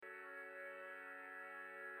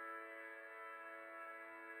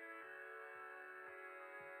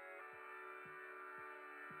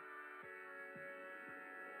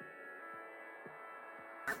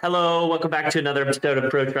Hello, welcome back to another episode of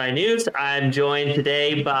Pro Tri News. I'm joined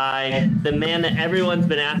today by the man that everyone's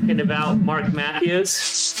been asking about, Mark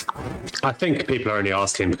Matthews. I think people are only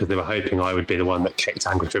asking because they were hoping I would be the one that kicked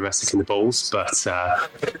Andrew Messick in the balls, but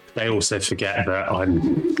they also forget that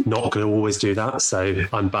I'm not going to always do that, so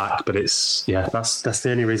I'm back. But that's the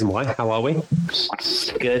only reason why. How are we?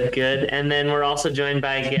 Good. And then we're also joined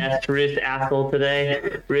by guest Ruth Athol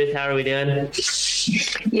today. Ruth, how are we doing?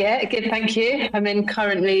 Yeah, good, thank you. I'm in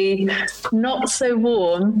currently not so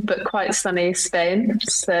warm, but quite sunny Spain,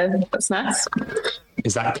 so that's nice.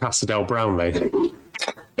 Is that Casa del Brownlee?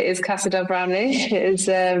 It is Casa del Brownlee. It is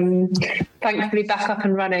thankfully back up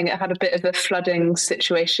and running. It had a bit of a flooding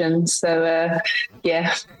situation, so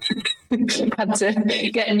had to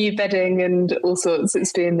get new bedding and all sorts.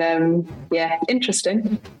 It's been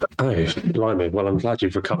interesting. Oh, blimey. Well, I'm glad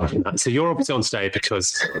you've recovered from that. So you're obviously on today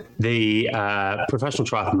because the Professional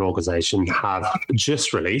Triathlon Organisation have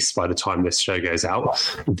just released, by the time this show goes out,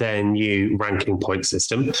 their new ranking point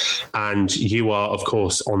system, and you are, of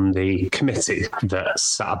course, on the committee that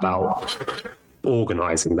sat about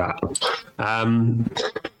organising that.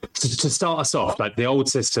 To start us off, like the old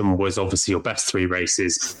system was obviously your best three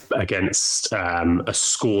races against a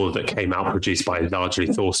score that came out produced by largely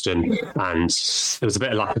Thorsten, and there was a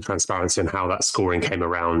bit of lack of transparency on how that scoring came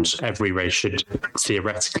around. Every race should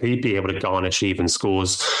theoretically be able to garnish even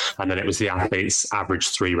scores, and then it was the athletes' average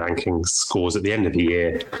three ranking scores at the end of the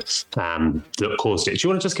year that caused it. Do you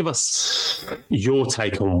want to just give us your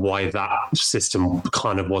take on why that system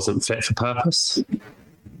kind of wasn't fit for purpose?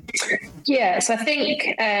 Yeah, so I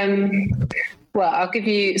think, I'll give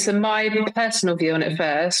you, so my personal view on it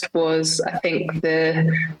first was, I think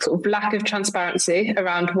the sort of lack of transparency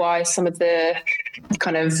around why some of the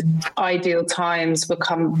kind of ideal times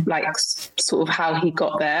become like sort of how he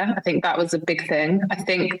got there. I think that was a big thing. I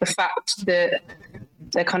think the fact that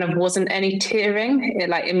there kind of wasn't any tiering,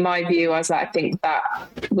 like in my view, I think that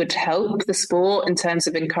would help the sport in terms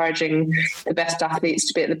of encouraging the best athletes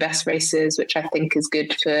to be at the best races, which I think is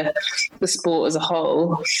good for the sport as a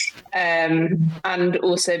whole. And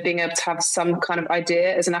also being able to have some kind of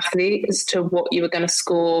idea as an athlete as to what you were going to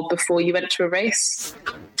score before you went to a race.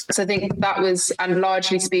 So I think that was, and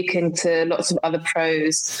largely speaking to lots of other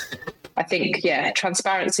pros, I think,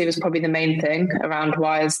 transparency was probably the main thing around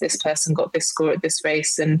why has this person got this score at this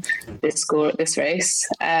race and this score at this race.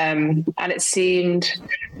 And it seemed,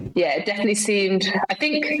 it definitely seemed, I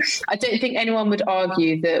don't think anyone would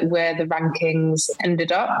argue that where the rankings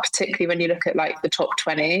ended up, particularly when you look at like the top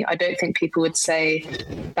 20, I don't think people would say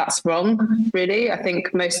that's wrong, really. I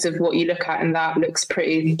think most of what you look at in that looks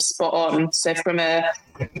pretty spot on. So from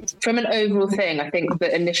an overall thing, I think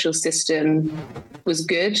the initial system was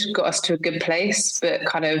good, got us to a good place, but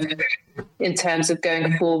kind of in terms of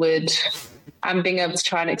going forward and being able to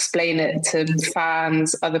try and explain it to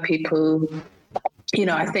fans, other people,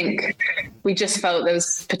 I think we just felt there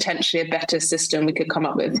was potentially a better system we could come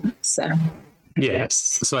up with. So. Yes.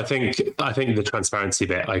 So I think the transparency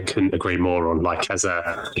bit I couldn't agree more on. Like,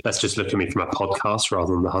 let's just look at me from a podcast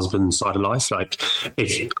rather than the husband side of life. Like,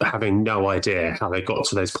 if having no idea how they got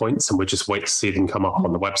to those points and we just wait to see them come up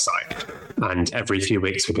on the website, and every few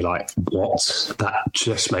weeks we'd be like, what? That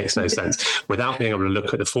just makes no sense. Without being able to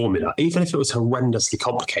look at the formula, even if it was horrendously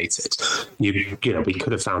complicated, we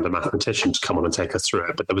could have found a mathematician to come on and take us through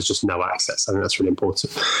it, but there was just no access. I think that's really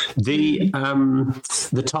important. The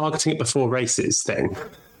targeting it before races thing,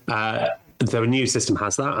 the new system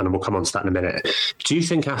has that, and we'll come on to that in a minute. Do you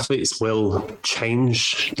think athletes will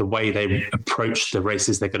change the way they approach the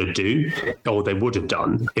races they're going to do, or they would have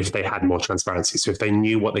done if they had more transparency? So if they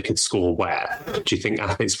knew what they could score where, do you think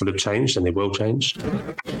athletes would have changed, and they will change?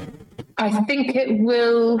 I think it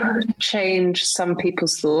will change some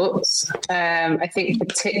people's thoughts. I think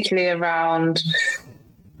particularly around,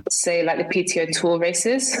 say, like the PTO Tour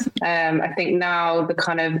races. I think now the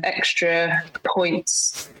kind of extra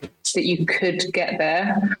points that you could get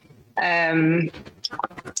there,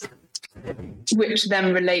 which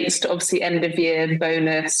then relates to obviously end of year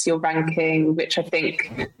bonus, your ranking, which I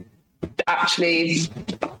think actually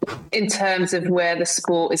in terms of where the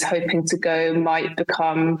sport is hoping to go might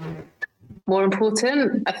become more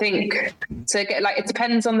important. I think so. It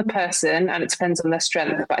depends on the person and it depends on their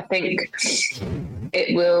strength, but I think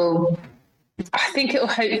it will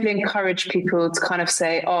hopefully encourage people to kind of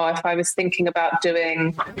say, oh, if I was thinking about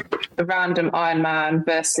doing a random Ironman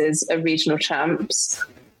versus a regional champs,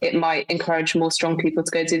 it might encourage more strong people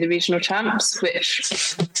to go do the regional champs,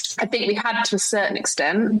 which I think we had to a certain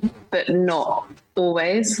extent, but not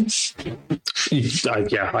always.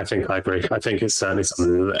 I think I agree. I think it's certainly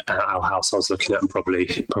something that our household's looking at, and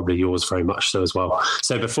probably yours very much so as well.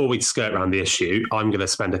 So before we skirt around the issue, I'm going to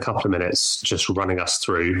spend a couple of minutes just running us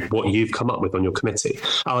through what you've come up with on your committee.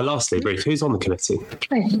 Lastly, Ruth, who's on the committee?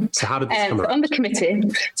 So how did this come about? On the committee,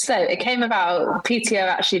 so it came about, PTO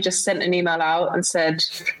actually just sent an email out and said,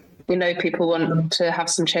 we know people want to have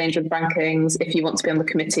some change with rankings. If you want to be on the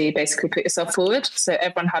committee, basically put yourself forward. So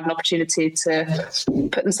everyone had an opportunity to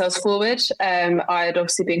put themselves forward. I had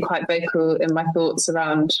obviously been quite vocal in my thoughts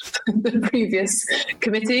around the previous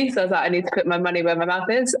committee. So I was like, I need to put my money where my mouth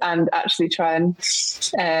is and actually try and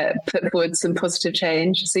put forward some positive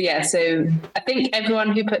change. So I think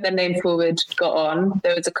everyone who put their name forward got on.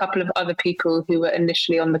 There was a couple of other people who were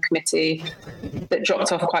initially on the committee that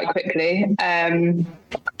dropped off quite quickly.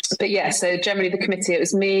 But so generally the committee, it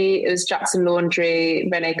was me, it was Jackson Laundry,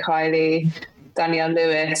 Renee Kiley, Danielle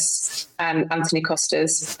Lewis and Anthony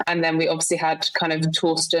Costas. And then we obviously had kind of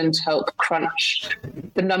Torsten to help crunch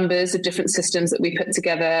the numbers of different systems that we put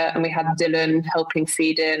together. And we had Dylan helping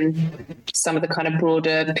feed in some of the kind of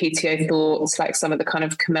broader PTO thoughts, like some of the kind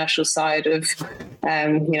of commercial side of,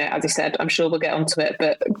 as I said, I'm sure we'll get onto it,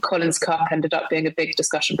 but Collins Cup ended up being a big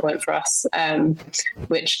discussion point for us,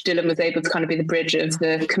 which Dylan was able to kind of be the bridge of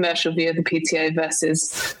the commercial view of the PTO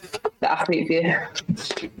versus the athlete view.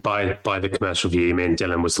 By the commercial view, you mean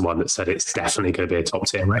Dylan was the one that said it's definitely going to be a top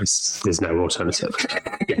tier race. There's no alternative.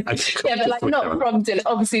 But like not from Dylan,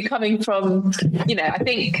 obviously coming from, I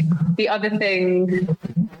think the other thing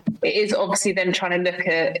it is obviously then trying to look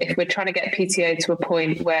at if we're trying to get PTO to a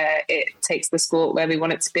point where it takes the sport where we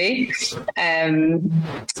want it to be.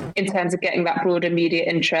 In terms of getting that broader media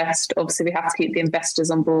interest, obviously we have to keep the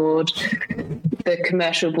investors on board. The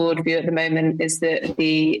commercial board view at the moment is that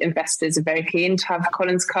the investors are very keen to have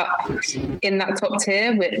Collins Cup in that top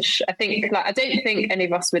tier, which I think, I don't think any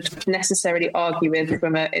of us would necessarily argue with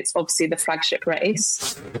from it's obviously the flagship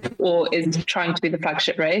race or is trying to be the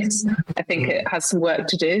flagship race. I think it has some work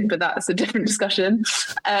to do, but that's a different discussion.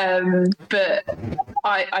 But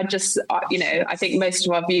I think most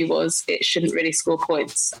of our view was it shouldn't really score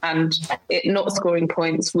points, and it not scoring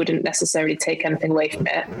points wouldn't necessarily take anything away from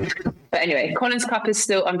it. But anyway, Collins Cup is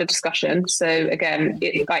still under discussion. So again,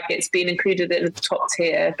 it's been included in the top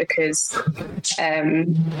tier because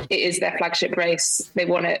it is their flagship race. They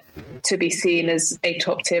want it to be seen as a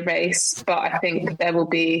top tier race, but I think there will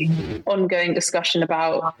be ongoing discussion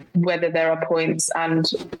about whether there are points and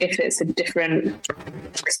if it's a different,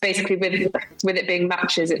 because basically with it being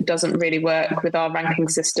matches, it doesn't really work with our ranking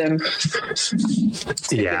system.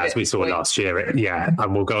 Yeah, as we saw last year,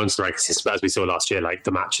 and we'll go on to the ranking system, but as we saw last year, like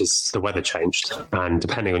the matches, the weather changed, and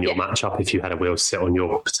depending on your matchup, if you had a wheel sit on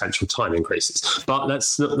your potential time increases. But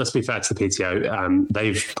let's be fair to the PTO.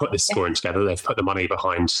 They've put this scoring together, they've put the money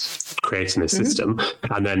behind creating this system,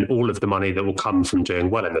 and then all of the money that will come from doing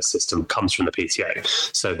well in the system comes from the PTO.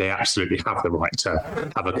 So they absolutely have the right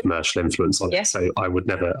to have a commercial influence on it. So I would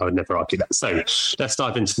never argue that. So let's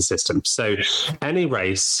dive into the system. So any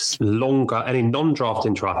race longer, any non-draft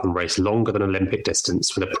inter-triathlon race longer than Olympic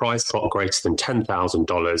distance with a prize pot greater than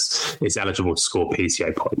 $10,000 is eligible to score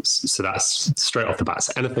PTO points. So that's straight off the bat.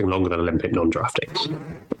 So anything longer than Olympic non-drafting.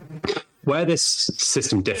 Where this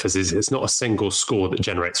system differs is it's not a single score that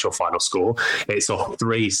generates your final score. It's off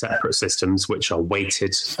 3 separate systems which are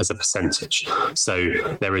weighted as a percentage. So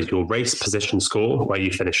there is your race position score, where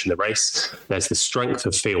you finish in the race. There's the strength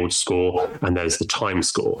of field score, and there's the time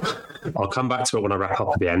score. I'll come back to it when I wrap up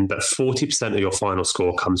at the end, but 40% of your final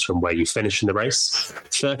score comes from where you finish in the race.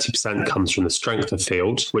 30% comes from the strength of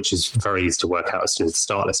field, which is very easy to work out as soon as the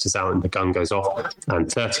start list is out and the gun goes off. And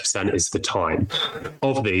 30% is the time.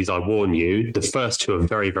 Of these, I warn you, the first 2 are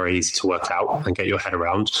very, very easy to work out and get your head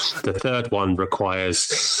around. The third one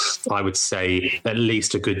requires, I would say, at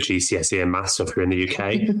least a good GCSE in maths if you're in the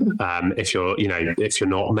UK. If you're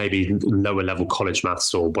not, maybe lower level college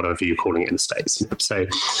maths or whatever you're calling it in the States. So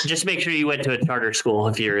just make sure you went to a charter school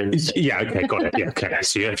if you're in. Yeah, okay, got it. Yeah, okay.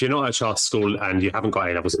 So if you're not at a charter school and you haven't got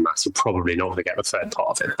A levels in maths, you're probably not going to get the third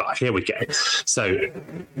part of it. But here we go. So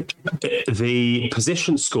the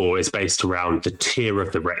position score is based around the tier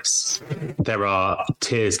of the race. There are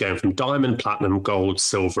tiers going from diamond, platinum, gold,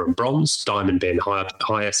 silver, and bronze, diamond being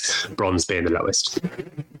highest, bronze being the lowest.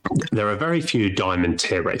 there are very few diamond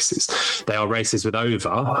tier races. They are races with over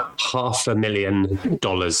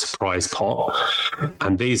 $500,000 prize pot,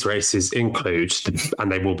 and these races include,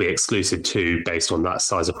 and they will be exclusive to, based on that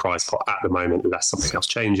size of prize pot at the moment, unless something else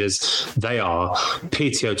changes. They are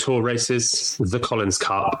PTO Tour races, the Collins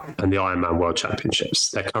Cup, and the Ironman World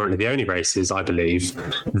Championships. They're currently the only races, I believe,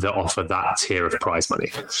 that offer that tier of prize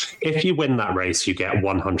money. If you win that race, you get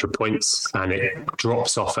 100 points, and it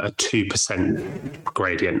drops off at a 2%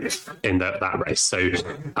 gradient in that race. So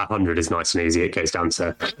 100 is nice and easy. It goes down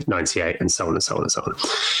to 98 and so on and so on and so on.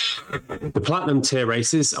 The platinum tier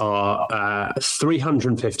races are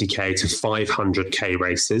 350k to 500k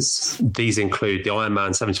races. These include the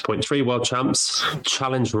Ironman 70.3 World Champs,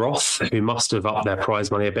 Challenge Roth, who must have upped their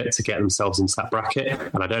prize money a bit to get themselves into that bracket.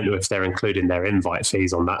 And I don't know if they're including their invite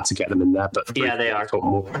fees on that to get them in there, but yeah, they are.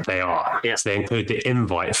 They are. Yeah. So they include the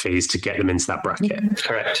invite fees to get them into that bracket.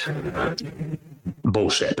 Correct.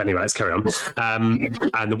 Bullshit. But anyway, let's carry on.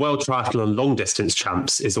 And the World Triathlon Long Distance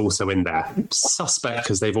Champs is also in there. Suspect,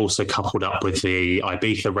 because they've also coupled up with the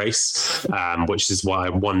Ibiza race, which is why I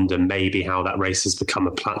wonder maybe how that race has become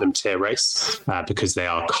a platinum tier race, because they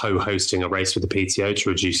are co-hosting a race with the PTO to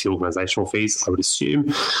reduce the organisational fees, I would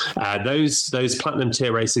assume. Those platinum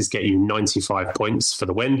tier races get you 95 points for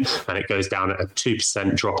the win, and it goes down at a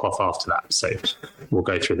 2% drop off after that. So we'll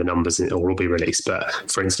go through the numbers and it all will be released. But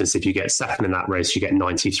for instance, if you get second in that race, you get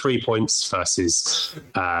 93 points versus,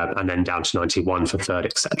 and then down to 91 for third,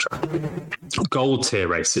 etc. Gold tier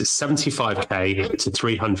races, 75k to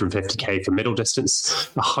 350k for middle distance,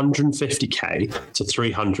 150k to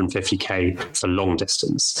 350k for long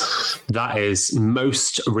distance. That is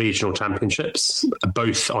most regional championships,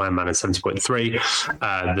 both Ironman and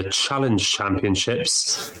 70.3, the Challenge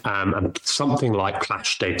Championships, and something like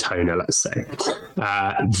Clash Daytona, let's say.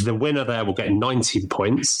 The winner there will get 90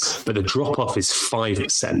 points, but the drop off is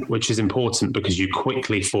 5%, which is important because you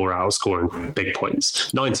quickly fall out scoring big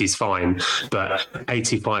points. 90 is fine, but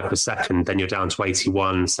 85 per second, then you're down to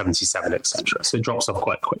 81, 77, etc. So it drops off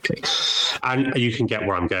quite quickly. And you can get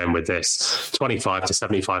where I'm going with this. 25 to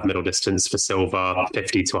 75 middle distance for silver,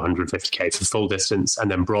 50 to 150k for full distance, and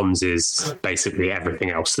then bronze is basically everything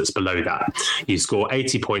else that's below that. You score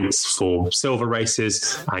 80 points for silver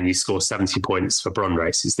races and you score 70 points for bronze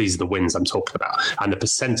races. These are the wins I'm talking about. And the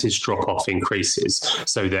percentage drop off increases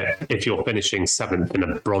so that if you're finishing 7th in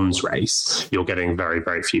a bronze race, you're getting very,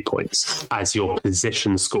 very few points as your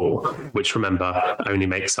position score, which remember only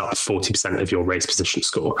makes up 40% of your race position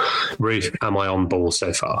score. Ruth, am I on ball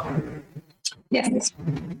so far? Yes.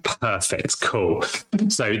 Perfect. Cool.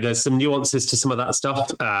 So there's some nuances to some of that stuff,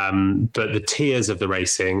 but the tiers of the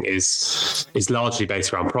racing is largely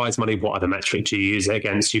based around prize money. What other metric do you use it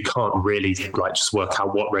against? You can't really just work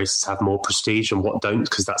out what races have more prestige and what don't,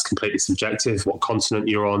 because that's completely subjective. What continent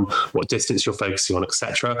you're on, what distance you're focusing on,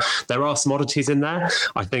 etc. There are some oddities in there.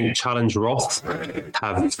 I think Challenge Roth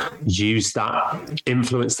have used that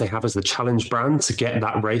influence they have as the Challenge brand to get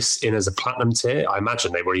that race in as a platinum tier. I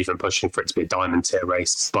imagine they were even pushing for it to be a diamond tier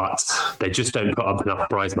race, but they just don't put up enough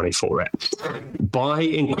prize money for it. By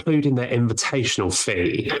including their invitational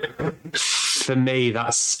fee, for me,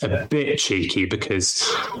 that's a bit cheeky because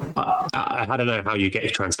I don't know how you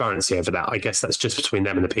get transparency over that. I guess that's just between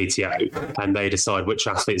them and the PTO, and they decide which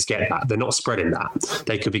athletes get that. They're not spreading that.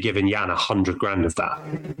 They could be giving Jan 100 grand of that.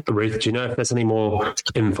 Ruth, do you know if there's any more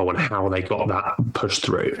info on how they got that pushed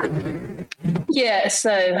through? Yeah,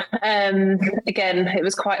 so again, it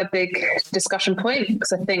was quite a big discussion point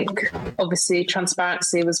because I think obviously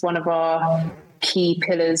transparency was one of our key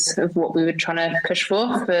pillars of what we were trying to push for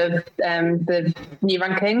the new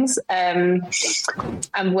rankings. And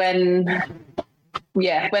when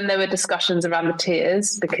there were discussions around the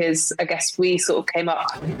tiers, because I guess we sort of came up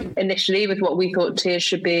initially with what we thought tiers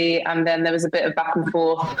should be, and then there was a bit of back and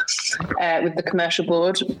forth with the commercial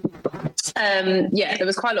board. There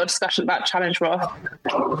was quite a lot of discussion about Challenge Roth.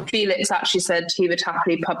 Felix actually said he would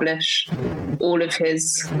happily publish all of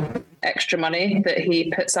his extra money that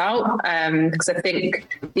he puts out, because I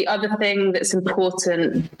think the other thing that's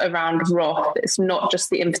important around Roth, it's not just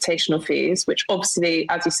the invitational fees, which obviously,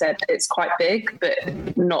 as you said, it's quite big, but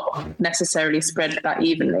not necessarily spread that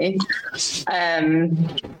evenly.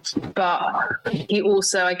 But he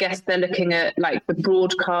also, I guess they're looking at like the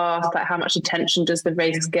broadcast, like how much attention does the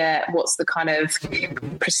race get, what's the kind of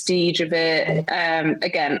prestige of it.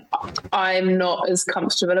 Again, I'm not as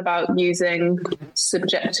comfortable about using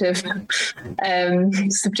subjective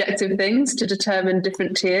things to determine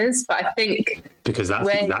different tiers, but I think because that's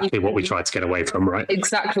exactly what we tried to get away from, right?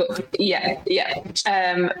 Exactly. Yeah.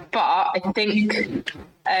 But I think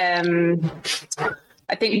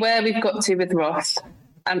where we've got to with Roth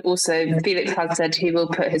And also, Felix has said he will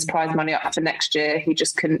put his prize money up for next year. He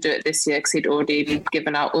just couldn't do it this year because he'd already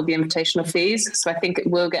given out all the invitational fees. So I think it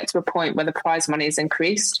will get to a point where the prize money is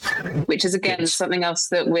increased, which is, again, something else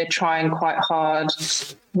that we're trying quite hard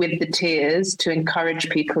with the tiers to encourage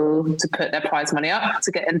people to put their prize money up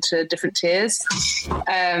to get into different tiers.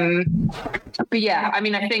 But yeah, I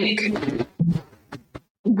mean, I think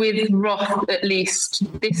with Roth, at least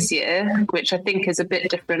this year, which I think is a bit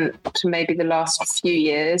different to maybe the last few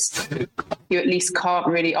years, you at least can't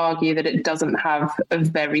really argue that it doesn't have a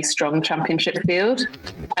very strong championship field.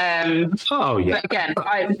 But again,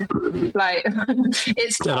 I like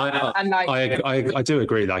it's I do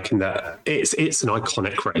agree, like in that it's an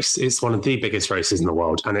iconic race. It's one of the biggest races in the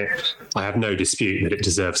world, and I have no dispute that it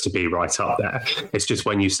deserves to be right up there. It's just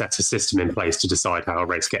when you set a system in place to decide how a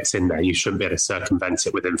race gets in there, you shouldn't be able to circumvent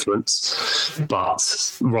it with influence.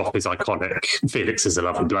 But Roth is iconic. Felix is a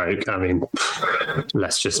lovely bloke. I mean,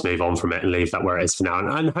 let's just move on from it and leave that where it is for now.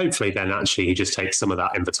 And hopefully then actually he just takes some of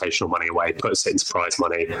that invitational money away, puts it into prize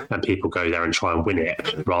money, and people go there and try and win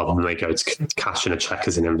it rather than they go to cash in a check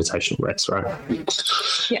as an invitational race, right?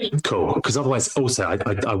 Yeah. Cool. Because otherwise, also,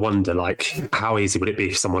 I wonder, like, how easy would it be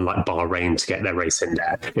for someone like Bahrain to get their race in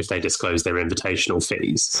there if they disclose their invitational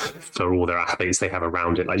fees for all their athletes they have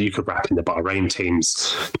around it? Like, you could wrap in the Bahrain team's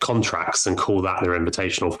contracts and call that their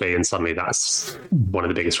invitational fee, and suddenly that's one of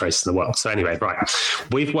the biggest races in the world. So anyway, right,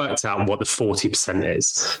 we've worked out what the 40%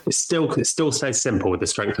 is. It still stays simple with the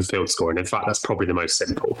strength of field score, and in fact, that's probably the most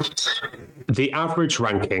simple. The average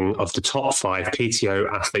ranking of the top 5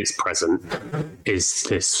 PTO athletes present is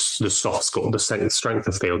the soft score, the strength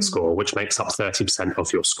of field score, which makes up 30%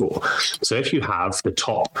 of your score. So if you have the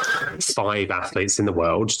top 5 athletes in the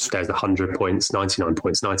world, there's 100 points, 99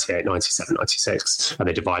 points, 98, 97, 96, and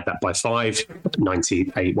they divide that by 5,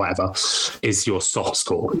 98, whatever, is your soft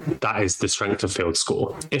score. That is the strength of field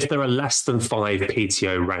score. If there are less than 5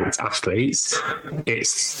 PTO ranked athletes,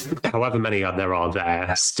 it's however many there are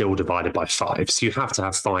there, still divided by 5. So you have to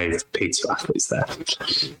have 5 PTO athletes there.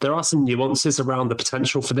 There are some nuances around the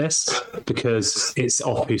potential for this because it's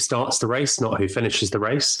off who starts the race, not who finishes the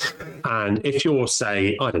race. And if you're,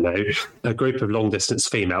 say, I don't know, a group of long distance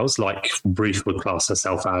females, like Ruth would class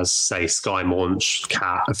herself as, say, Sky Maunch,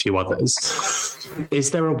 Kat, a few others,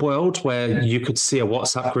 is there a world where you could see a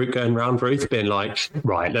WhatsApp group going around, Ruth, being like,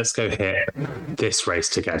 right, let's go hit this race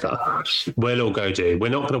together. We'll all go do. We're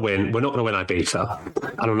not going to win. We're not going to win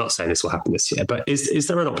Ibiza. And I'm not saying this will happen this year, but is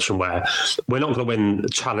there an option where we're not going to win the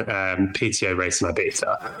PTO race in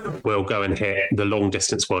Ibiza? We'll go and hit the long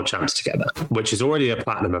distance world champs together, which is already a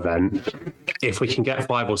platinum event. If we can get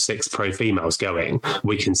 5 or 6 pro females going,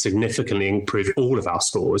 we can significantly improve all of our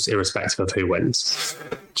scores, irrespective of who wins.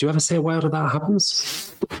 Do you ever see a world where that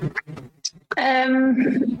happens?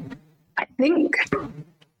 I think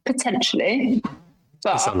potentially.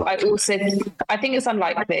 But I think it's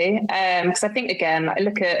unlikely because I think, again, I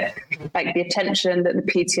look at like the attention that the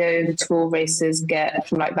PTO tour races get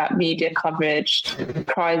from like that media coverage,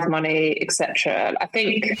 prize money, etc. I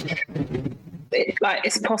think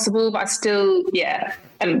it's possible, but I still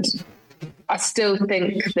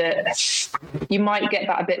think that you might get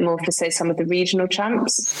that a bit more for, say, some of the regional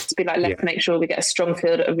champs, to be like, let's make sure we get a strong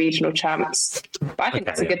field at regional champs. But I think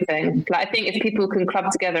that's a good thing. Like, I think if people can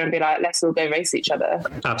club together and be like, let's all go race each other.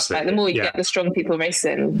 Absolutely. Like, the more you get the strong people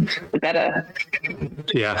racing, the better.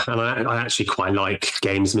 Yeah, and I actually quite like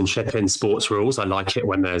gamesmanship in sports rules. I like it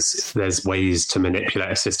when there's ways to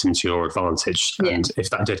manipulate a system to your advantage. And if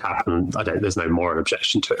that did happen, there's no moral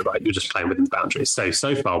objection to it, right? You're just playing within the boundaries.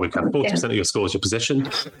 So far, we've got 40% of your score is your position,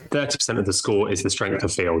 30% of the score is the strength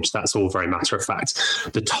of field. That's all very matter of fact.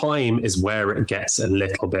 The time is where it gets a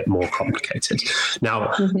little bit more complicated.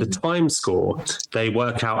 Now, the time score, they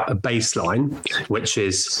work out a baseline, which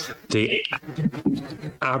is the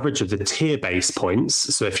average of the tier base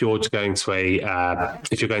points. So if you're going to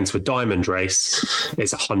a diamond race,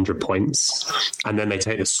 it's 100 points, and then they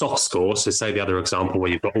take the soft score. So say the other example where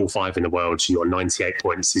you've got all 5 in the world, so your 98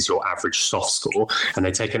 points is your average soft score, and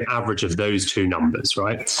they take an average of those 2 numbers,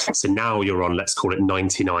 right? So now you're on, let's call it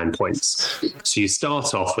 99 points. So you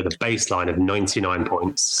start off with a baseline of 99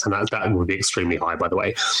 points, and that would be extremely high, by the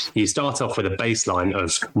way. You start off with a baseline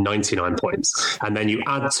of 99 points, and then you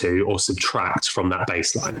add to or subtract from that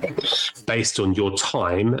baseline based on your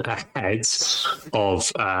time ahead of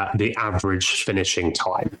the average finishing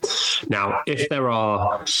time. Now, if there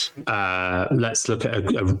are, let's look at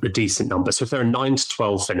a decent number. So if there are 9 to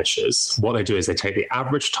 12 finishers, what they do is they take the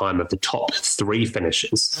average time of the top 3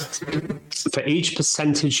 finishes. For each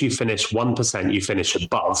percentage you finish 1%, you finish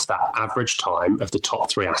above that average time of the top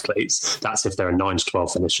 3 athletes. That's if there are 9 to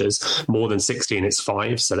 12 finishes. More than 16, it's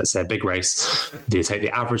 5. So let's say a big race, you take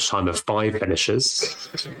the average time of 5 finishes.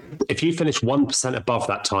 If you finish 1% above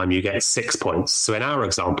that time, you get 6 points. So in our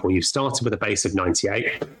example, you started with a base of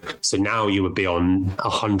 98. So now you would be on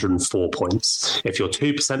 104 points. If you're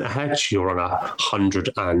 2% ahead, you're on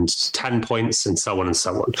 110 points, and so on and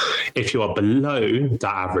so on. If you are below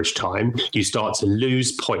that average time, you start to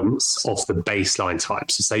lose points off the baseline time.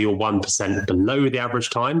 So say you're 1% below the average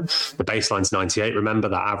time, the baseline's 98. Remember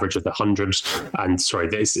that average of the 100,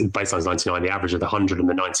 this baseline's 99, the average of the 100 and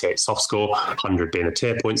the 98 soft score, 100 being a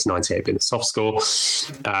tier points, 98 being a soft score.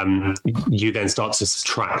 You then start to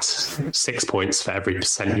subtract 6 points for every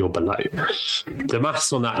percent you're below. The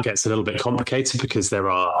maths on that gets a little bit complicated because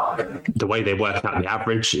the way they work out the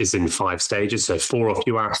average is in 5 stages. So 4 or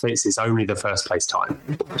fewer athletes is only the first place time.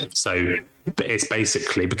 So it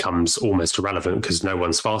basically becomes almost irrelevant because no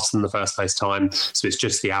one's faster than the first place time. So it's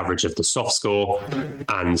just the average of the soft score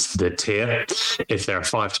and the tier. If there are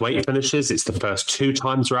 5 to 8 finishes, it's the first 2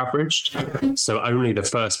 times are averaged. So only the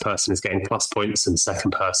first person is getting plus points and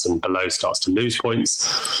second person below starts to lose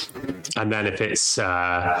points. And then if it's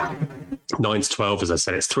 9 to 12, as I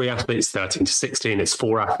said, it's 3 athletes, 13 to 16, it's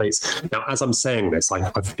 4 athletes. Now, as I'm saying this,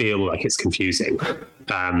 I feel like it's confusing.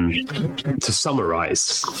 To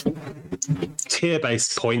summarize,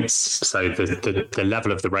 tier-based points, so the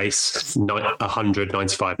level of the race, 100,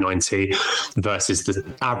 95, 90, versus the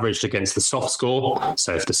averaged against the soft score.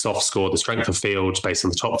 So if the soft score, the strength of field based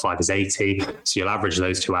on the top 5 is 80, so you'll average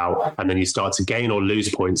those 2 out, and then you start to gain or lose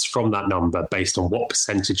points from that number based on what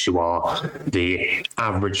percentage you are, the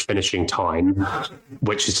average finishing time,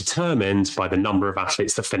 which is determined by the number of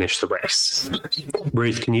athletes that finish the race.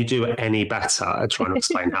 Ruth, can you do any better at trying to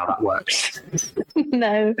explain how that works?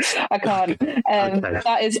 No, I can't. Okay.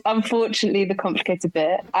 That is unfortunately the complicated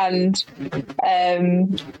bit, and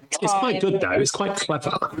it's quite good though. It's quite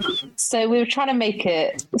clever. So we were trying to make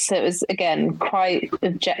it so it was again quite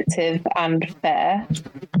objective and fair.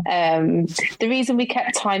 The reason we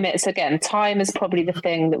kept time time is probably the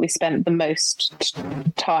thing that we spent the most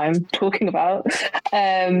time talking about,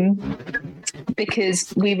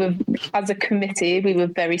 because we were, as a committee, we were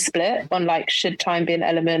very split on should time be an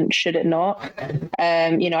element, should it not?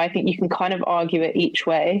 I think you can kind of argue it each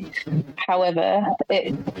way. However,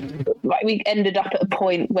 we ended up at a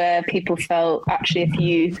point where people felt actually if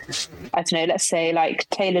you, I don't know, let's say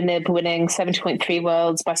Taylor Knibb winning 70.3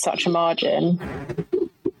 worlds by such a margin,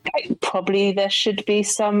 probably there should be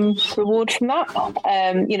some reward from that.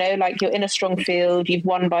 You're in a strong field, you've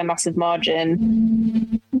won by a massive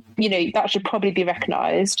margin, that should probably be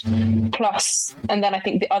recognised. Plus, and then I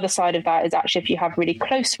think the other side of that is actually if you have really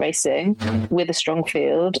close racing with a strong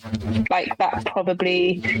field, that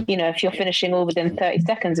probably, if you're finishing all within 30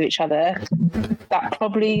 seconds of each other, that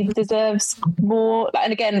probably deserves more.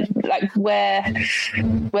 And again, where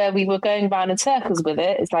we were going round in circles with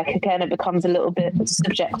it, it's again, it becomes a little bit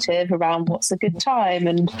subjective around what's a good time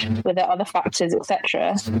and were there other factors,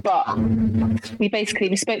 etc. But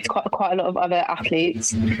we spoke to quite a lot of other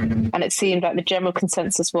athletes, and it seemed like the general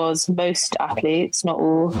consensus was most athletes, not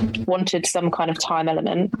all, wanted some kind of time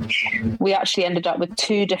element. We actually ended up with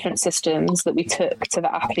 2 different systems that we took to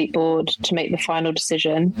the athlete board to make the final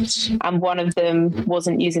decision, and one of them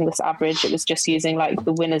wasn't using this average, it was just using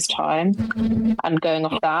the winner's time and going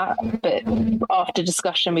off that. But after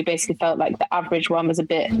discussion, we basically felt like the average one was a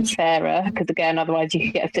bit fairer, because again, otherwise you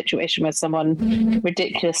could get a situation where someone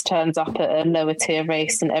ridiculous turns up at a lower tier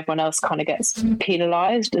race and everyone else kind of gets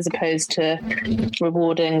penalised as opposed to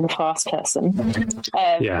rewarding the fast person.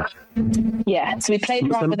 So we played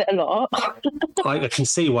around with it a lot. I can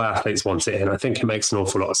see why athletes want it, and I think it makes an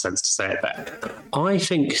awful lot of sense to say it there. I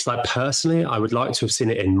think, personally, I would like to have seen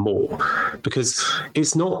it in more, because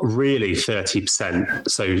it's not really 30%.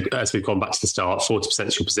 So as we've gone back to the start, 40%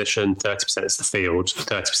 is your position, 30% is the field,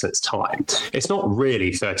 30% is time. It's not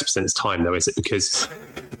really 30% is time, though, is it? Because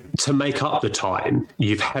to make up the time,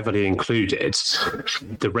 you've heavily included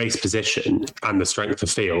the race position and the strength of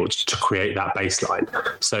field to create that baseline.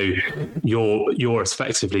 So you're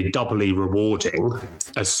effectively doubly rewarding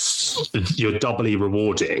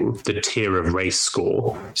the tier of race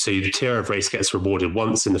score. So the tier of race gets rewarded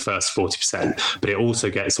once in the first 40%, but it also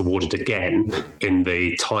gets awarded again in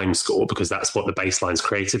the time score, because that's what the baseline's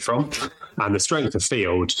created from. And the strength of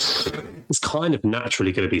field is kind of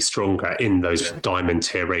naturally going to be stronger in those diamond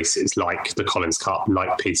tier races races like the Collins Cup, like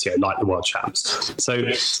PTO, like the World Champs. So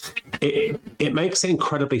it makes it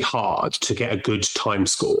incredibly hard to get a good time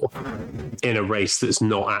score in a race that's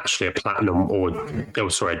not actually a platinum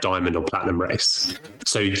a diamond or platinum race.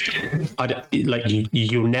 So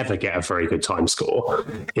you'll never get a very good time score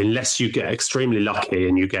unless you get extremely lucky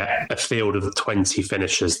and you get a field of 20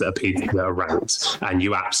 finishers that are ranked and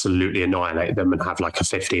you absolutely annihilate them and have like a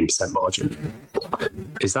 15% margin.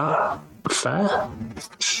 Is that fair?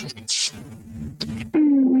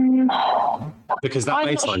 Because that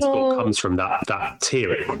baseline score comes from that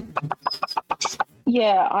tiering.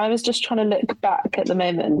 Yeah, I was just trying to look back at the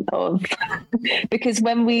moment of because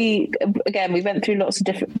when we went through lots of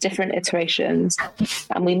different iterations,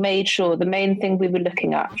 and we made sure the main thing we were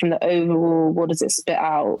looking at from the overall what does it spit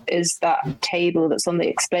out is that table that's on the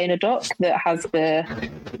explainer doc that has the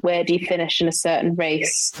where do you finish in a certain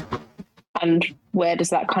race and where does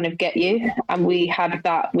that kind of get you. And we had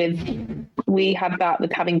that with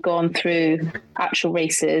having gone through actual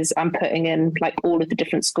races and putting in like all of the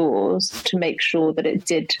different scores to make sure that it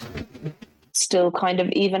did still kind of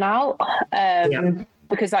even out.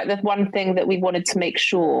 Because like the one thing that we wanted to make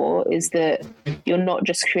sure is that you're not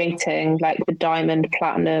just creating like the diamond,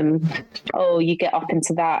 platinum, you get up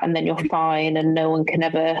into that and then you're fine and no one can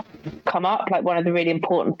ever come up. Like one of the really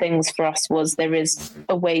important things for us was there is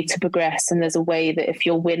a way to progress, and there's a way that if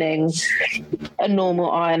you're winning a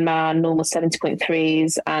normal Ironman, normal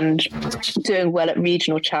 70.3s and doing well at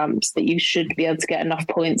regional champs, that you should be able to get enough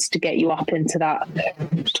points to get you up into that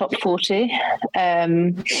top 40.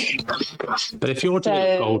 But if you're doing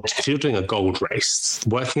a gold race,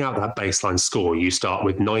 working out that baseline score, you start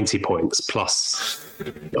with 90 points plus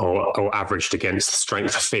or averaged against the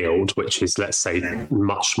strength of field, which is, let's say,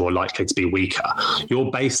 much more likely to be weaker.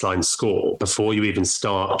 Your baseline score before you even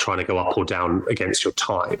start trying to go up or down against your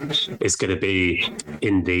time is going to be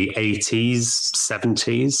in the 80s,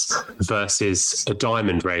 70s versus a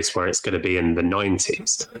diamond race where it's going to be in the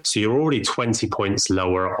 90s. So you're already 20 points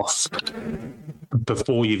lower off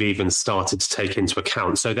before you've even started to take into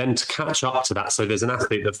account. So then to catch up to that, so there's an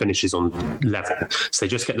athlete that finishes on level. So they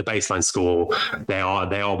just get the baseline score. They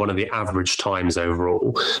are one of the average times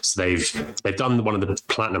overall. So they've done one of the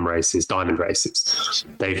platinum races, diamond races.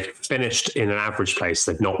 They've finished in an average place.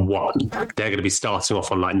 They've not won. They're going to be starting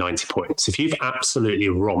off on like 90 points. If you've absolutely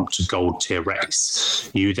romped a gold tier race,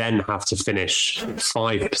 you then have to finish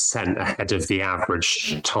 5% ahead of the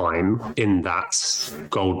average time in that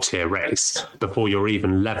gold tier race before you're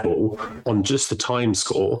even level on just the time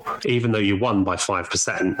score, even though you won by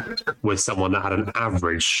 5% with someone that had an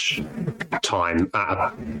average time at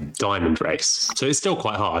a diamond race. So it's still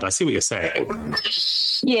quite hard. I see what you're saying.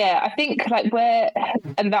 Yeah, I think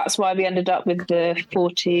and that's why we ended up with the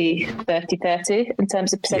 40, 30, 30 in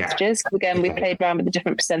terms of percentages. Yeah. Again, we played around with the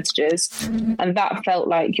different percentages, and that felt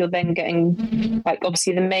like you're then getting, like,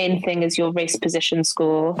 obviously the main thing is your race position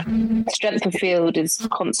score. Strength of field is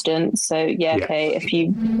constant. So okay, if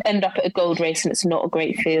you end up at a gold race and it's not a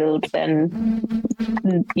great field, then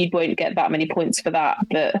you won't get that many points for that.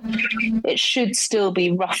 But it should still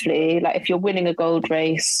be roughly, like, if you're winning a gold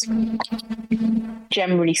race,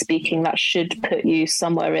 generally speaking, that should put you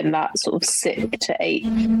somewhere in that sort of 6 to 8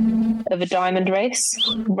 of a diamond race.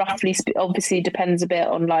 Roughly, obviously depends a bit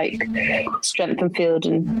on like strength and field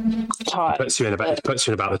and time. Puts you in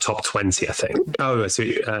about the top 20, I think. Oh, so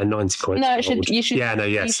 90 points. No, you should. Yeah, no,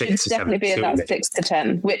 yeah, you 6 should to definitely 7. be in that 6 to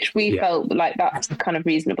 10, which we felt like that's kind of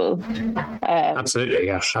reasonable. Absolutely,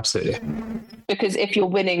 yeah, absolutely. Because if you're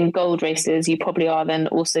winning gold races, you probably are then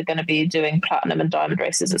also going to be doing platinum and diamond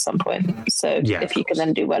races at some point. So if you can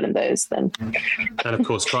then do well in those, then. And of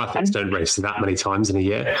course, triathletes don't race that many times in a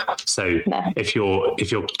year. So if you're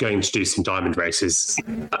going to do some diamond races,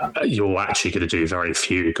 you're actually going to do very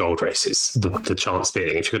few gold races. The chance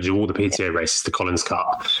being, if you're going to do all the PTO races, the Collins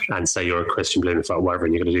Cup, and say you're a Christian Blumenfeld, whatever,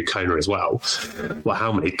 and you're going to do Kona as well,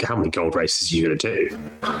 how many gold races are you going to do?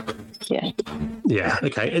 Yeah.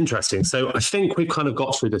 Okay. Interesting. So I think we've kind of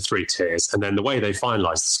got through the 3 tiers, and then the way they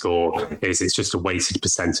finalise the score is it's just a weighted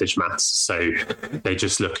percentage maths. So they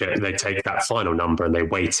just they take that final number and they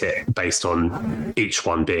weight it based on each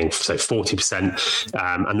one being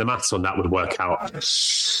 40%, and the maths on that would work out.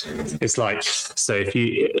 It's like, so if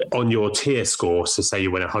you on your tier score, so say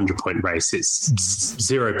you win a 100-point race, it's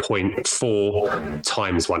 0.4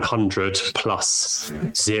 times 100 plus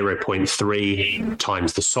 0.3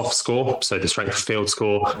 times the soft score, so the strength of field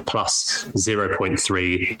score, plus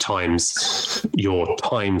 0.3 times your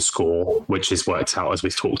time score, which is worked out as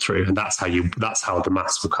we've talked through, and that's how that's how the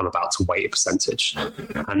maths will come about to weight percentage.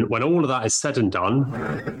 And when all of that is said and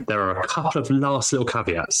done, there are a couple of last little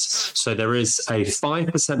caveats. So there is a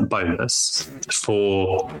 5% bonus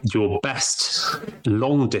for your best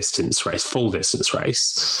long distance race, full distance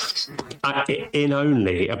race, in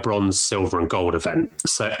only a bronze, silver and gold event.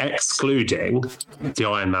 So excluding the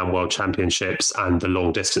Ironman World Championships and the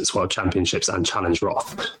long distance World Championships and Challenge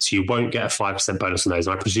Roth. So you won't get a 5% bonus on those.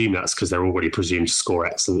 And I presume that's because they're already presumed to score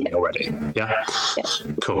excellently already. Yeah?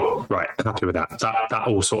 Cool. Right. Happy with that. That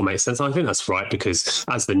all sort of makes sense. I think that's right, because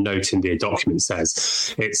as the note in the document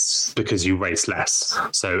says, it's because you race less.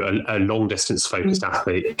 So a long distance focused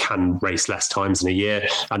athlete can race less times in a year,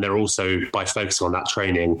 and they're also, by focusing on that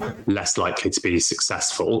training, less likely to be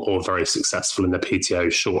successful or very successful in the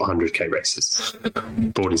PTO short 100k races,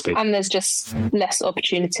 broadly speaking. And there's just less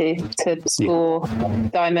opportunity to score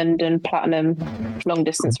diamond and platinum long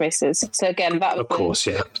distance races. So again, that would, of course,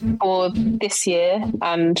 for this year,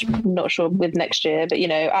 and not sure with next year, but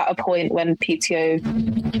at a point when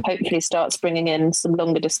PTO hopefully starts bringing in some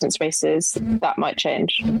longer distance races, that might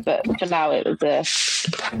change. But for now, it was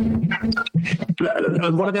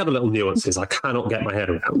And one of the other little nuances I cannot get my head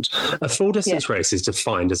around: a full distance race is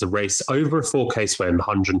defined as a race over a 4k swim,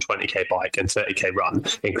 120k bike, and 30k run,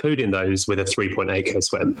 including those with a 3.8k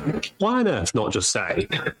swim. Why on earth not just say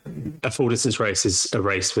a full distance race is a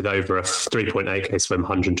race with over a 3.8k swim,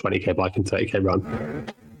 120k bike, and 30k run?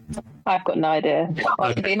 I've got no idea.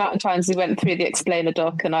 The amount of times we went through the explainer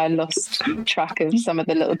doc and I lost track of some of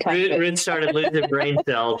the little tactics. Ruth started losing brain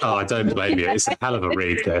cells. Oh, I don't blame you. It's a hell of a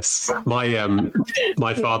read, this.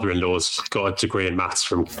 My father-in-law's got a degree in maths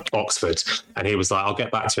from Oxford, and he was like, I'll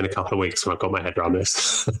get back to you in a couple of weeks when I've got my head around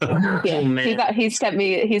this. He sent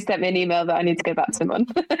me an email that I need to go back to him on.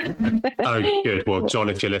 Oh, good. Well, John,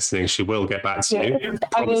 if you're listening, she will get back to you.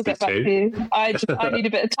 I will get back to you. I need a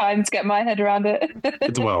bit of time to get my head around it.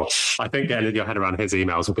 Well, I think getting your head around his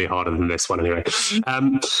emails will be harder than this one anyway.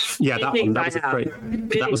 That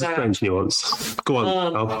was a strange nuance. Go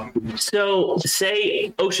on. So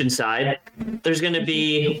say Oceanside, there's going to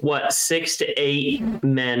be 6 to 8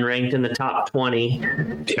 men ranked in the top 20.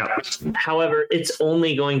 Yeah. However, it's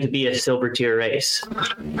only going to be a silver tier race.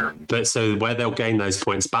 But so where they'll gain those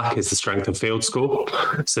points back is the strength of field score.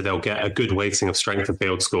 So they'll get a good weighting of strength of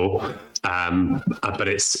field score. But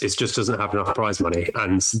it just doesn't have enough prize money,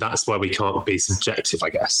 and that's where we can't be subjective, I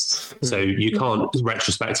guess. So you can't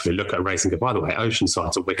retrospectively look at a race and go, by the way,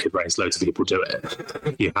 Oceanside's a wicked race, loads of people do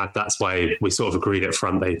it. That's why we sort of agreed up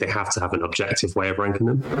front they have to have an objective way of ranking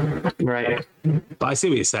them. Right. But I see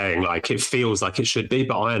what you're saying. Like, it feels like it should be,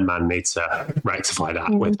 but Ironman needs to rectify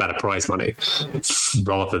that with better prize money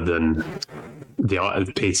rather than the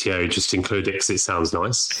PTO just include it because it sounds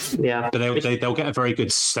nice. Yeah. But they'll get a very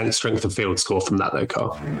good strength of field score from that, though,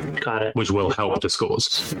 Carl. Got it. Which will help the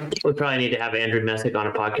scores. We probably need to have Andrew Messick on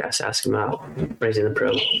a podcast, ask him about raising the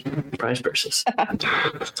pro prize purses.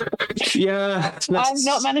 Yeah. I've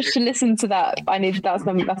not managed to listen to that. That's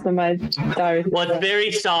on my diary. Well, it's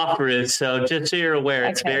very soft, Ruth, so just so you're aware,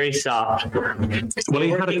 it's very soft. Well, he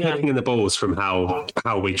had a kicking in the balls from how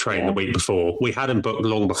we trained the week before. We had him booked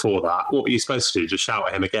long before that. What were you supposed to do? Just shout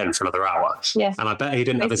at him again for another hour? Yeah. And I bet he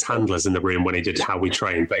didn't have his handlers in the room when he did how we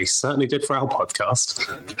trained, but he certainly did for our podcast.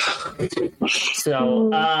 So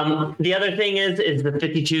the other thing is the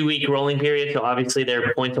 52-week rolling period. So obviously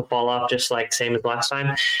their points will fall off just like same as last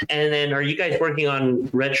time. And then are you guys working on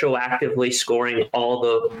retroactively scoring all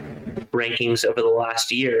the rankings over the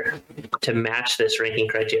last year to match this ranking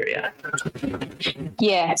criteria?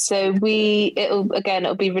 Yeah, so it'll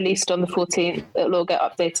be released on the 14th. It'll all get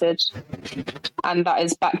updated, and that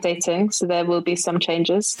is backdating, so there will be some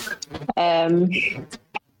changes. There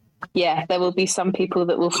will be some people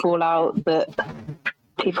that will fall out that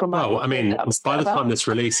people might. Well, I mean, by the time this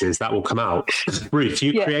releases, that will come out. Ruth,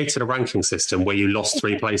 you created a ranking system where you lost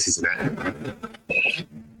 3 places in it.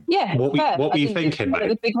 Yeah. What were you thinking,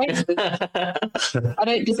 mate? I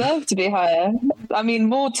don't deserve to be higher. I mean,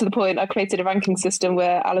 more to the point, I created a ranking system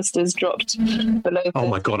where Alistair's dropped below. Oh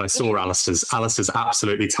my God, I saw Alistair's. Alistair's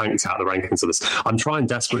absolutely tanked out the rankings of this. I'm trying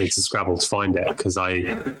desperately to Scrabble to find it because I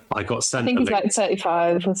got sent. I think he's like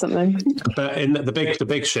 35 or something. But in the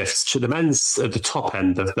big shifts, the men's at the top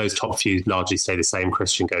end, those top few largely stay the same.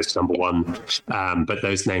 Christian goes to number 1, but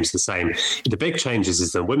those names are the same. The big changes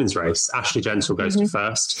is the women's race. Ashley Gentle goes to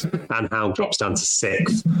first. and Howe drops down to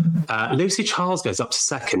 6th. Lucy Charles goes up to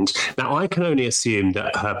 2nd. Now, I can only assume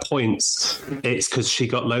that her points, it's because she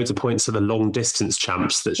got loads of points at the long distance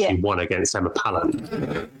champs that she won against Emma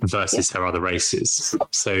Pallant versus her other races.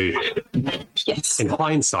 So in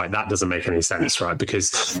hindsight, that doesn't make any sense, right?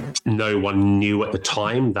 Because no one knew at the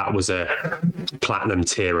time that was a platinum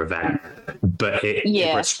tier event, but it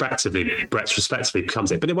retrospectively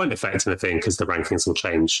becomes it. But it won't affect anything because the rankings will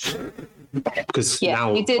change. Because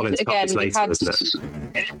now Collins Cup is later, isn't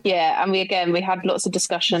it? Yeah, and we had lots of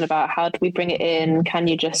discussion about how do we bring it in? Can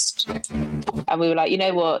you just? And we were like, you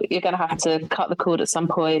know what, you're going to have to cut the cord at some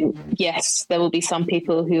point. Yes, there will be some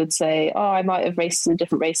people who would say, oh, I might have raced in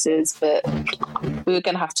different races, but we were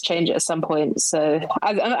going to have to change it at some point. So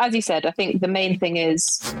as you said, I think the main thing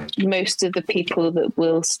is most of the people that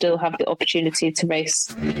will still have the opportunity to race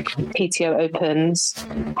PTO Opens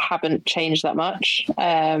haven't changed that much.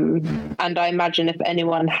 And I imagine if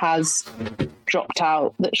anyone has dropped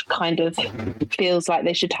out that kind of feels like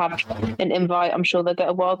they should have an invite, I'm sure they'll get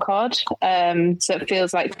a wild card. So it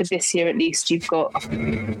feels like for this year at least you've got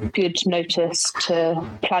good notice to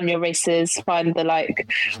plan your races, find the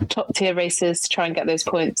top tier races to try and get those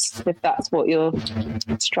points if that's what you're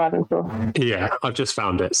striving for. Yeah, I've just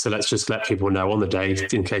found it. So let's just let people know on the day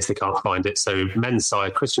in case they can't find it. So men's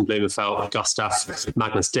side, Christian Blumenfeld, Gustav,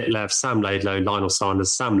 Magnus Ditlev, Sam Laidlow, Lionel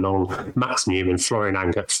Sanders, Sam Long, Max Newman, Florian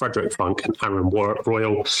Angert, Frederick Funk and Aaron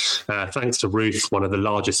Royal. Thanks to Ruth, one of the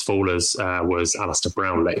largest fallers was Alistair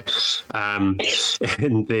Brownlee.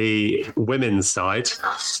 In the women's side,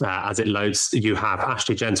 as it loads, you have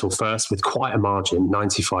Ashley Gentle first with quite a margin,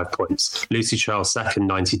 95 points. Lucy Charles second,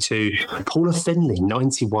 92. Paula Finley,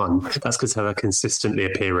 91. That's because of her consistently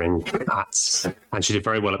appearing and she did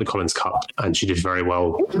very well at the Collins Cup, and she did very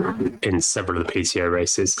well in several of the PTO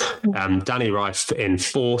races. Danny Rife in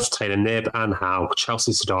 4th, Taylor Knibb, Anne Howe,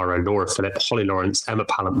 Chelsea Sodaro, Laura Phillip, Holly Lawrence, Emma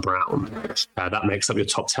Pallant Brown. That makes up your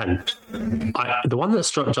top 10. The one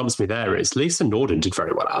that jumps me there is Lisa Norden did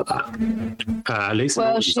very well out of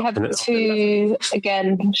that. She had two,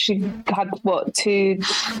 again, she had two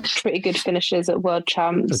pretty good finishes at World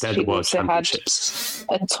Champs. They're she the World also Championships.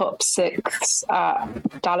 had a top 6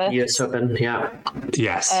 at Dallas. Yes,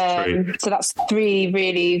 true. So that's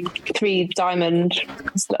 3 diamond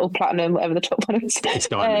or platinum, whatever the top one is. It's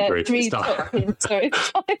diamond group. 3 sorry,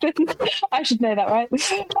 diamond. I should know that, right?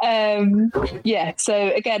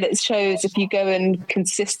 So again, it shows if you go and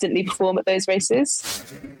consistently perform at those races,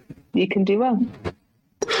 you can do well.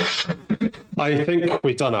 I think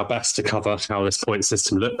we've done our best to cover how this point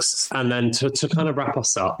system looks. And then to kind of wrap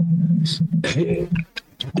us up,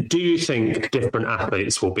 do you think different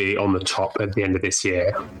athletes will be on the top at the end of this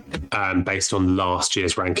year based on last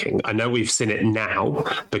year's ranking? I know we've seen it now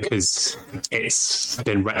because it's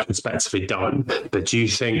been retrospectively done, but do you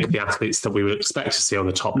think the athletes that we would expect to see on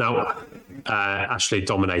the top now actually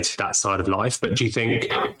dominated that side of life, but do you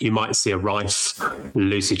think you might see a Rife,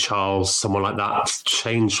 Lucy Charles, someone like that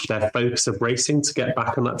change their focus of racing to get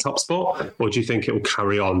back on that top spot? Or do you think it will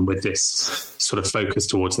carry on with this sort of focus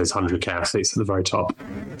towards those 100k athletes at the very top?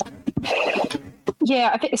 Yeah,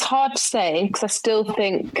 I think it's hard to say because I still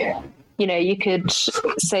think, you could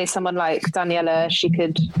say someone like Daniela, she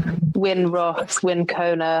could win Roth, win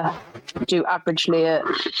Kona, do averagely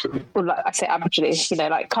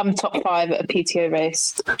come top 5 at a PTO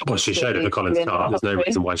race. Well, she showed at the Collins Cup. There's no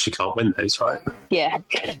reason why she can't win those, right? Yeah.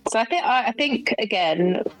 So I think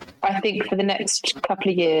for the next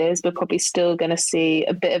couple of years, we're probably still going to see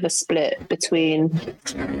a bit of a split between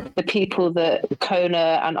the people that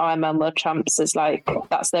Kona and Ironman World Champs is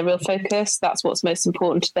that's their real focus. That's what's most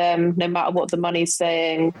important to them, no matter what the money's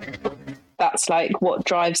saying. That's what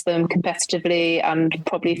drives them competitively, and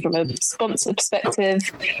probably from a sponsor perspective,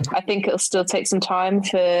 I think it'll still take some time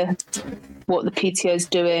for what the PTO is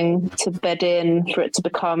doing to bed in for it to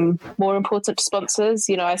become more important to sponsors.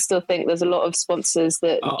 I still think there's a lot of sponsors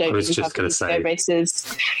that don't even have PTO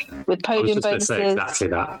races with podium bonuses. I was just going to say exactly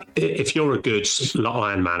that. If you're a good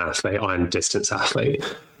Ironman athlete, Iron distance athlete,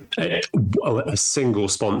 a single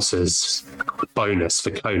sponsor's bonus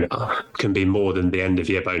for Kona can be more than the end of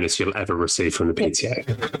year bonus you'll ever receive from the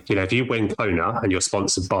PTO. If you win Kona and you're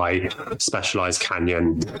sponsored by Specialized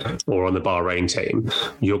Canyon or on the Bahrain team,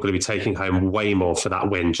 you're going to be taking home way more for that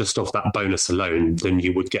win just off that bonus alone than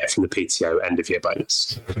you would get from the PTO end of year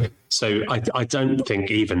bonus. So I don't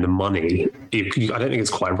think even the money, I don't think it's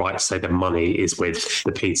quite right to say the money is with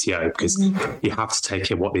the PTO, because you have to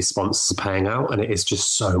take in what these sponsors are paying out, and it is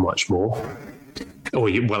just so much more.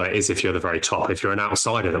 Well, it is if you're the very top. If you're an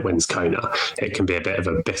outsider that wins Kona, it can be a bit of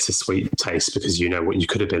a bittersweet taste because you know what you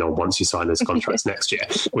could have been on once you sign those contracts next year,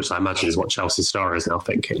 which I imagine is what Chelsea Star is now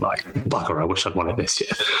thinking, like, bugger, I wish I'd won it this year.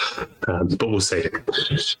 But we'll see.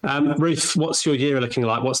 Ruth, what's your year looking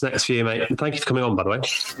like? What's next for you, mate? And thank you for coming on, by the way.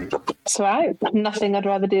 It's all right. Nothing I'd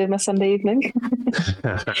rather do with my Sunday evening.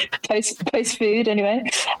 Post food, anyway.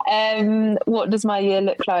 What does my year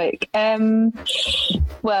look like?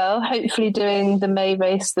 Well, hopefully doing the May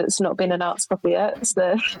race that's not been announced properly yet.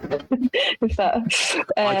 So, with that,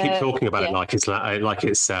 I keep talking about it like it's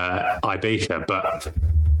Ibiza, but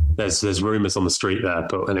there's rumours on the street there.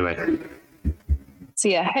 But anyway. So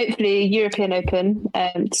yeah, hopefully European Open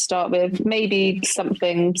to start with, maybe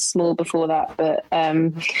something small before that. But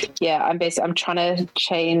yeah, I'm trying to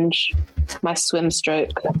change my swim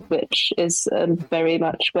stroke, which is very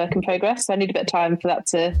much work in progress. So I need a bit of time for that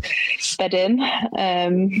to bed in.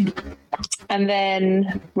 And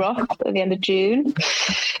then Roth at the end of June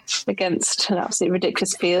against an absolutely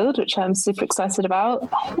ridiculous field, which I'm super excited about.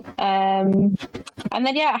 And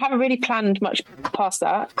then, yeah, I haven't really planned much past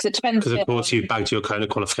that because it depends. Because, of course, you bagged your Kona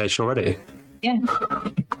qualification already. Yeah.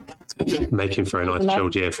 Making for a nice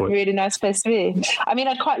chilled year for you. Really nice place to be. I mean,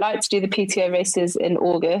 I'd quite like to do the PTO races in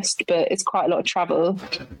August, but it's quite a lot of travel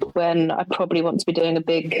when I probably want to be doing a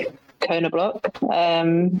big Kona block.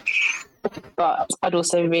 But I'd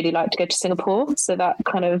also really like to go to Singapore, so that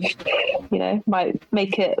kind of, might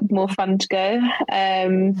make it more fun to go.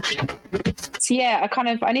 So yeah,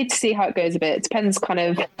 I need to see how it goes a bit. It depends kind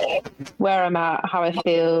of where I'm at, how I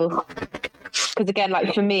feel. Because again,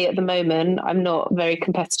 like for me at the moment, I'm not very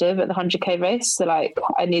competitive at the 100k race. So like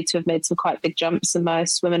I need to have made some quite big jumps in my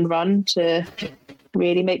swim and run to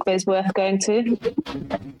really make those worth going to.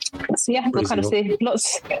 So yeah, we'll kind of see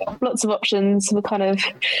lots of options. We'll kind of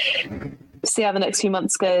see how the next few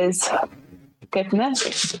months goes. Go from there.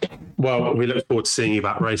 Well, we look forward to seeing you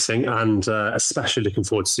back racing, and especially looking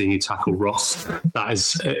forward to seeing you tackle Ross. That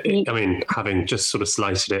is, I mean, having just sort of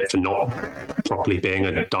slated it for not properly being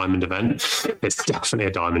a diamond event, it's definitely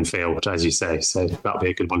a diamond field, as you say. So that'll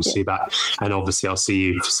be a good one to see back. And obviously, I'll see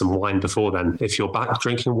you for some wine before then. If you're back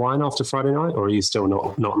drinking wine after Friday night, or are you still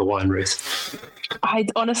not on the wine race? I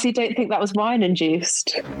honestly don't think that was wine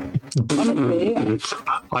induced. Honestly,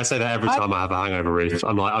 I say that every time I have a hangover, Ruth.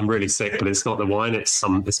 I'm like, I'm really sick, but it's not the wine. It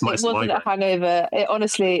wasn't a hangover.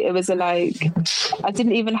 It was I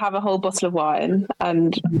didn't even have a whole bottle of wine,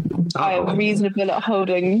 and I am reasonable at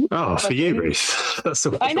holding. Oh, for you, Ruth. That's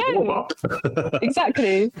I know.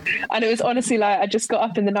 Exactly. And it was honestly I just got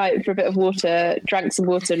up in the night for a bit of water, drank some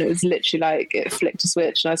water, and it was literally it flicked a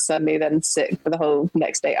switch, and I was suddenly then sick for the whole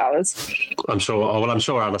next 8 hours. I'm sure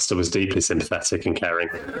Alistair was deeply sympathetic and caring.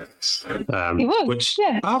 He was,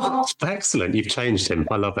 yeah. Oh, excellent. You've changed him.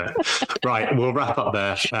 I love it. Right, we'll wrap up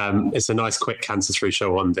there. It's a nice quick cancer-free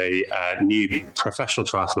show on the new Professional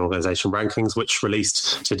Triathlon Organisation rankings, which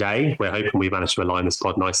released today. We're hoping we managed to align this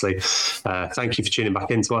pod nicely. Thank you for tuning back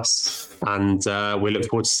into us, and we look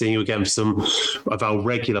forward to seeing you again for some of our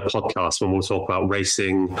regular podcasts when we'll talk about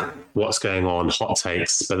racing, what's going on, hot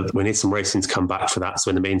takes, but we need some racing to come back for that. So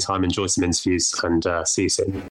in the meantime, enjoy some interviews and see you soon.